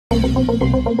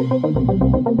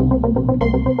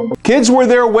Kids were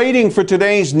there waiting for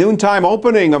today's noontime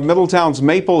opening of Middletown's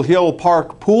Maple Hill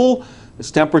Park pool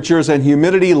as temperatures and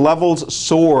humidity levels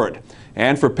soared.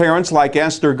 And for parents like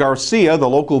Esther Garcia, the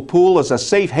local pool is a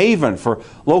safe haven for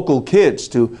local kids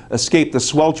to escape the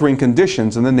sweltering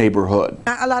conditions in the neighborhood.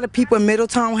 Not a lot of people in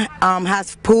Middletown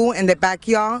has pool in their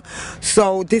backyard,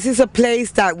 so this is a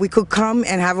place that we could come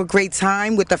and have a great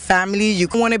time with the family. You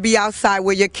want to be outside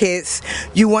with your kids.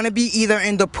 You want to be either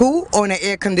in the pool or in an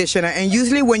air conditioner. And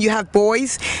usually when you have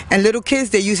boys and little kids,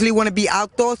 they usually want to be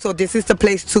outdoors, so this is the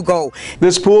place to go.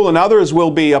 This pool and others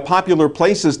will be popular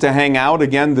places to hang out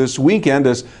again this weekend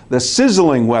as the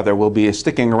sizzling weather will be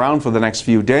sticking around for the next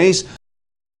few days.